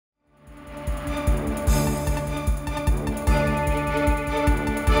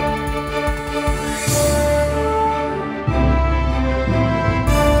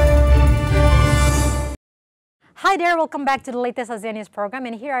Hi there, welcome back to the latest ASEAN News program,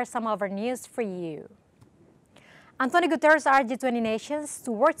 and here are some of our news for you. Antonio Guterres urged G20 nations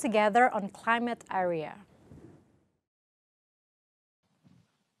to work together on climate area.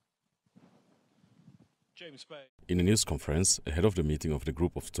 In a news conference ahead of the meeting of the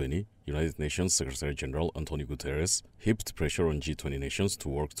Group of 20, United Nations Secretary-General Antonio Guterres heaped pressure on G20 nations to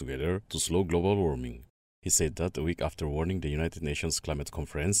work together to slow global warming. He said that a week after warning the United Nations Climate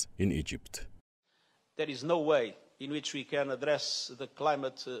Conference in Egypt. There is no way in which we can address the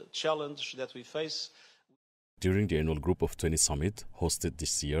climate challenge that we face. During the annual Group of 20 summit hosted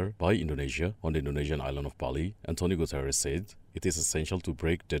this year by Indonesia on the Indonesian island of Bali, Antonio Guterres said it is essential to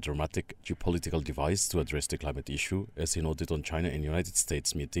break the dramatic geopolitical divides to address the climate issue, as he noted on China and United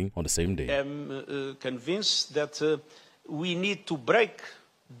States meeting on the same day. I am convinced that we need to break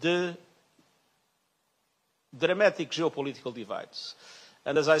the dramatic geopolitical divides.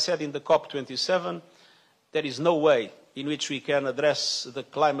 And as I said in the COP27, there is no way in which we can address the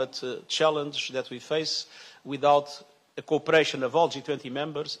climate challenge that we face without the cooperation of all G20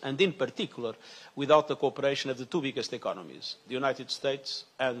 members, and in particular, without the cooperation of the two biggest economies, the United States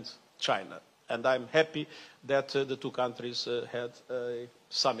and China. And I'm happy that the two countries had a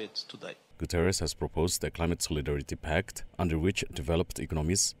summit today. Guterres has proposed a climate solidarity pact under which developed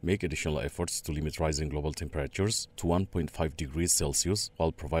economies make additional efforts to limit rising global temperatures to 1.5 degrees Celsius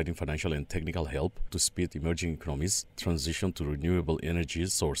while providing financial and technical help to speed emerging economies' transition to renewable energy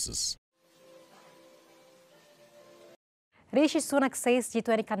sources. Rishi Sunak says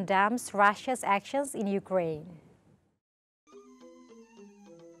G20 condemns Russia's actions in Ukraine.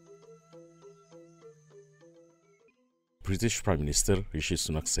 British Prime Minister Rishi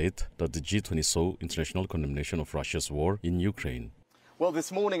Sunak said that the G20 saw international condemnation of Russia's war in Ukraine. Well,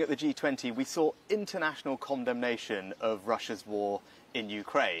 this morning at the G20, we saw international condemnation of Russia's war in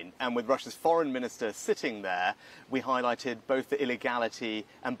Ukraine. And with Russia's foreign minister sitting there, we highlighted both the illegality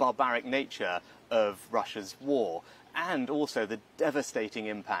and barbaric nature of Russia's war, and also the devastating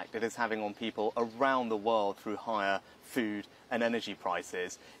impact it is having on people around the world through higher food and energy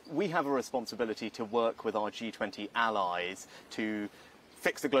prices. We have a responsibility to work with our G20 allies to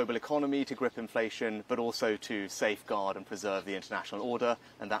fix the global economy, to grip inflation, but also to safeguard and preserve the international order,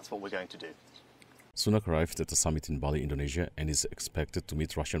 and that's what we're going to do. Sunak arrived at the summit in Bali, Indonesia, and is expected to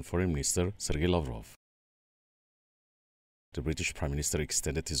meet Russian Foreign Minister Sergei Lavrov. The British Prime Minister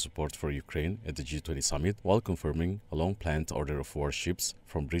extended his support for Ukraine at the G20 summit while confirming a long-planned order of warships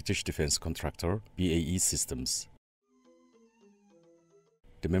from British defense contractor BAE Systems.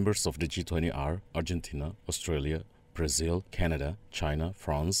 The members of the G20 are Argentina, Australia, Brazil, Canada, China,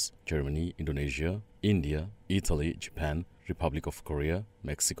 France, Germany, Indonesia, India, Italy, Japan, Republic of Korea,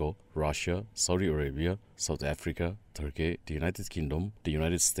 Mexico, Russia, Saudi Arabia, South Africa, Turkey, the United Kingdom, the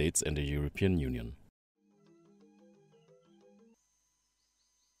United States, and the European Union.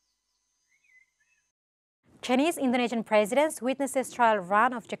 Chinese-Indonesian presidents witnesses trial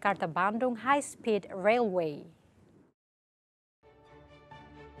run of Jakarta-Bandung high-speed railway.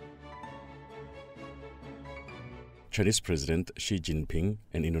 Chinese President Xi Jinping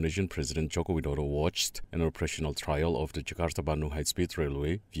and Indonesian President Joko Widodo watched an operational trial of the Jakarta-Bandung high-speed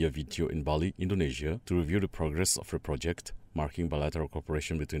railway via video in Bali, Indonesia, to review the progress of the project, marking bilateral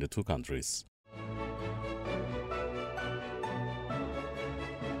cooperation between the two countries.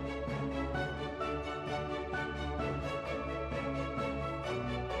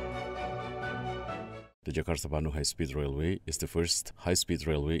 The Jakarta-Bandung high-speed railway is the first high-speed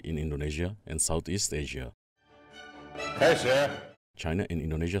railway in Indonesia and Southeast Asia. China and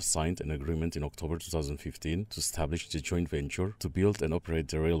Indonesia signed an agreement in October 2015 to establish the joint venture to build and operate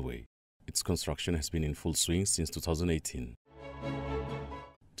the railway. Its construction has been in full swing since 2018.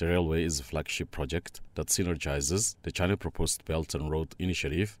 The railway is a flagship project that synergizes the China Proposed Belt and Road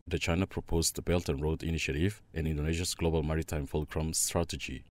Initiative, and Indonesia's Global Maritime Fulcrum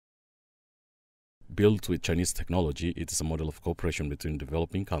Strategy. Built with Chinese technology, it is a model of cooperation between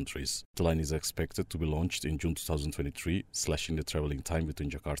developing countries. The line is expected to be launched in June 2023, slashing the traveling time between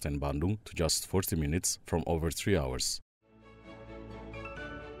Jakarta and Bandung to just 40 minutes from over 3 hours.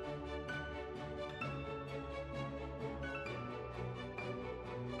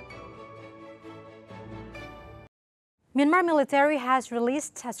 Myanmar military has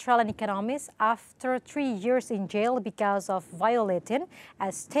released Australian economists after 3 years in jail because of violating a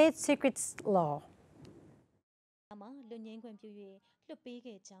state secrets law.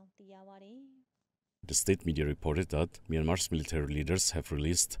 The state media reported that Myanmar's military leaders have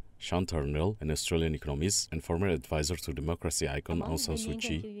released Sean Turnell, an Australian economist and former advisor to democracy icon Aung San Suu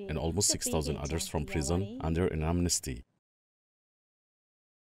Kyi, and almost 6,000 others from prison under an amnesty.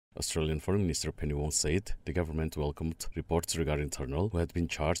 Australian Foreign Minister Penny Wong said the government welcomed reports regarding Turnell, who had been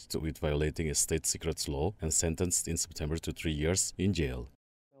charged with violating a state secrets law and sentenced in September to 3 years in jail.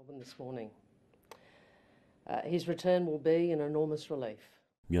 Melbourne this morning. His return will be an enormous relief.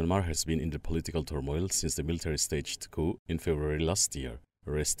 Myanmar has been in the political turmoil since the military staged coup in February last year,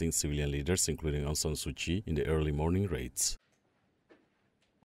 arresting civilian leaders including Aung San Suu Kyi in the early morning raids.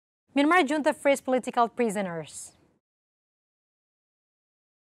 Myanmar junta frees political prisoners.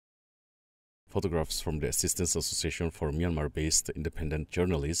 Photographs from the Assistance Association for Myanmar-based independent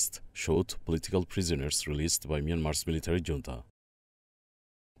journalists showed political prisoners released by Myanmar's military junta.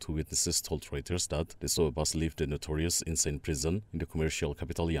 Two witnesses told Reuters that they saw a bus leave the notorious insane prison in the commercial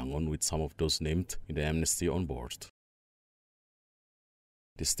capital Yangon with some of those named in the amnesty on board.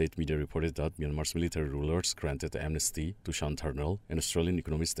 The state media reported that Myanmar's military rulers granted amnesty to Shan Turnell, an Australian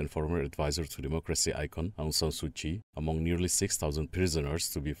economist and former advisor to democracy icon Aung San Suu Kyi, among nearly 6,000 prisoners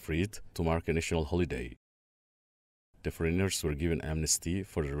to be freed to mark a national holiday. The foreigners were given amnesty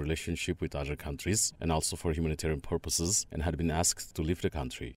for their relationship with other countries and also for humanitarian purposes and had been asked to leave the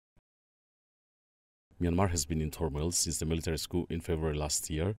country. Myanmar has been in turmoil since the military coup in February last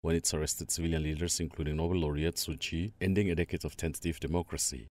year, when it arrested civilian leaders including Nobel laureate Suu Kyi, ending a decade of tentative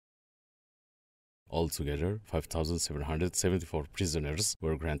democracy. Altogether, 5,774 prisoners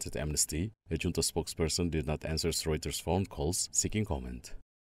were granted amnesty. A junta spokesperson did not answer Reuters' phone calls seeking comment.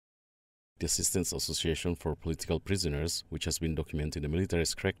 The Assistance Association for Political Prisoners, which has been documenting the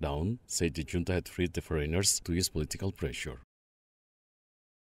military's crackdown, said the junta had freed the foreigners to use political pressure.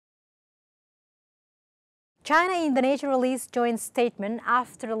 China and Indonesia released joint statement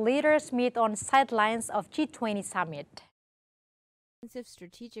after leaders meet on sidelines of G20 summit.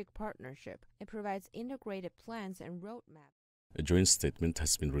 Strategic partnership. It provides integrated plans and roadmaps. A joint statement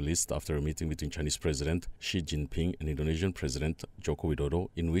has been released after a meeting between Chinese President Xi Jinping and Indonesian President Joko Widodo,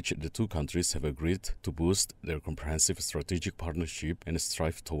 in which the two countries have agreed to boost their comprehensive strategic partnership and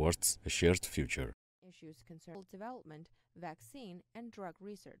strive towards a shared future. Issues concern development, vaccine, and drug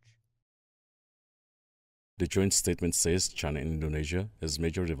research. The joint statement says China and Indonesia, as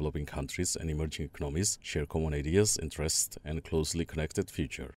major developing countries and emerging economies, share common ideas, interests, and a closely connected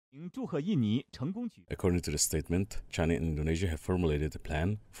future. According to the statement, China and Indonesia have formulated a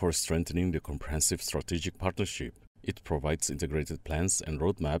plan for strengthening the comprehensive strategic partnership. It provides integrated plans and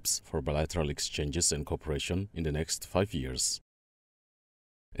roadmaps for bilateral exchanges and cooperation in the next 5 years.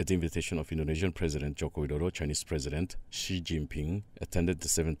 At the invitation of Indonesian President Joko Widodo, Chinese President Xi Jinping attended the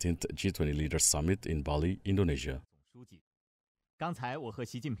 17th G20 Leaders Summit in Bali, Indonesia.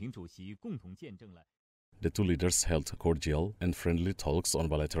 The two leaders held cordial and friendly talks on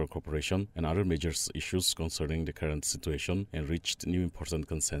bilateral cooperation and other major issues concerning the current situation and reached new important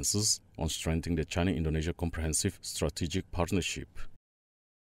consensus on strengthening the China-Indonesia comprehensive strategic partnership.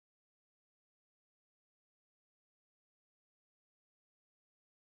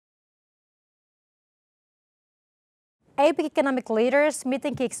 APEC economic leaders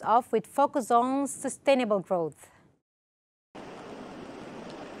meeting kicks off with focus on sustainable growth.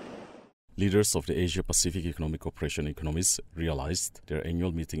 Leaders of the Asia-Pacific Economic Cooperation economies realized their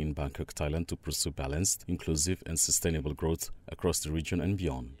annual meeting in Bangkok, Thailand to pursue balanced, inclusive and sustainable growth across the region and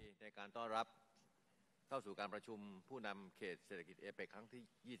beyond.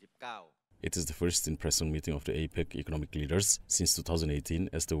 It is the first in-person meeting of the APEC economic leaders since 2018,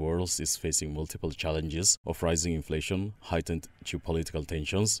 as the world is facing multiple challenges of rising inflation, heightened geopolitical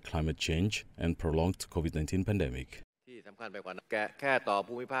tensions, climate change, and prolonged COVID-19 pandemic.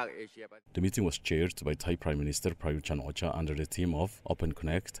 The meeting was chaired by Thai Prime Minister Prayut Chan-o-cha under the theme of Open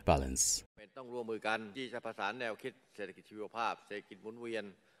Connect, Balance.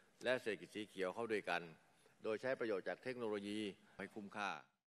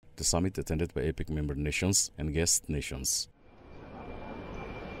 The summit attended by APEC member nations and guest nations.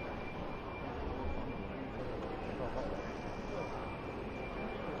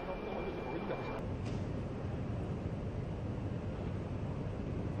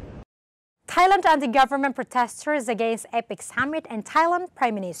 Thailand anti-government protesters against APEC summit and Thailand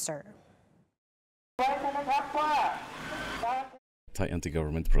Prime Minister. Thai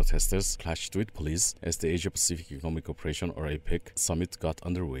anti-government protesters clashed with police as the Asia-Pacific Economic Cooperation or APEC summit got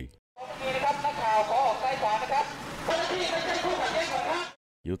underway.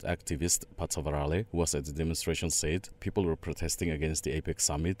 Youth activist Patsavarale, who was at the demonstration, said people were protesting against the APEC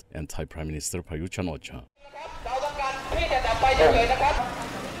summit and Thai Prime Minister Prayut Chan-o-cha.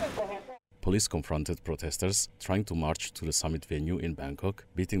 Police confronted protesters trying to march to the summit venue in Bangkok,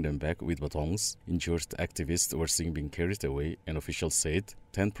 beating them back with batons. Injured activists were seen being carried away, and officials said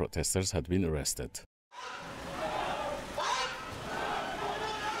 10 protesters had been arrested.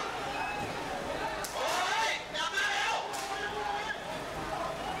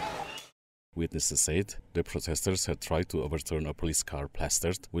 Witnesses said the protesters had tried to overturn a police car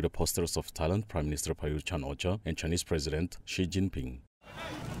plastered with the posters of Thailand Prime Minister Prayut Chan-o-cha and Chinese President Xi Jinping.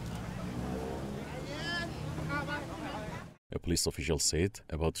 A police official said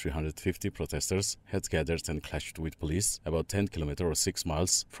about 350 protesters had gathered and clashed with police about 10 kilometers or 6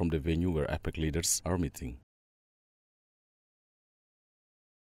 miles from the venue where APEC leaders are meeting.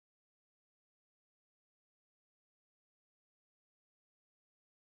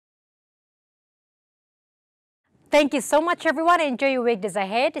 Thank you so much, everyone. Enjoy your weekdays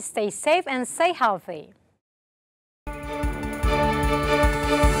ahead. Stay safe and stay healthy.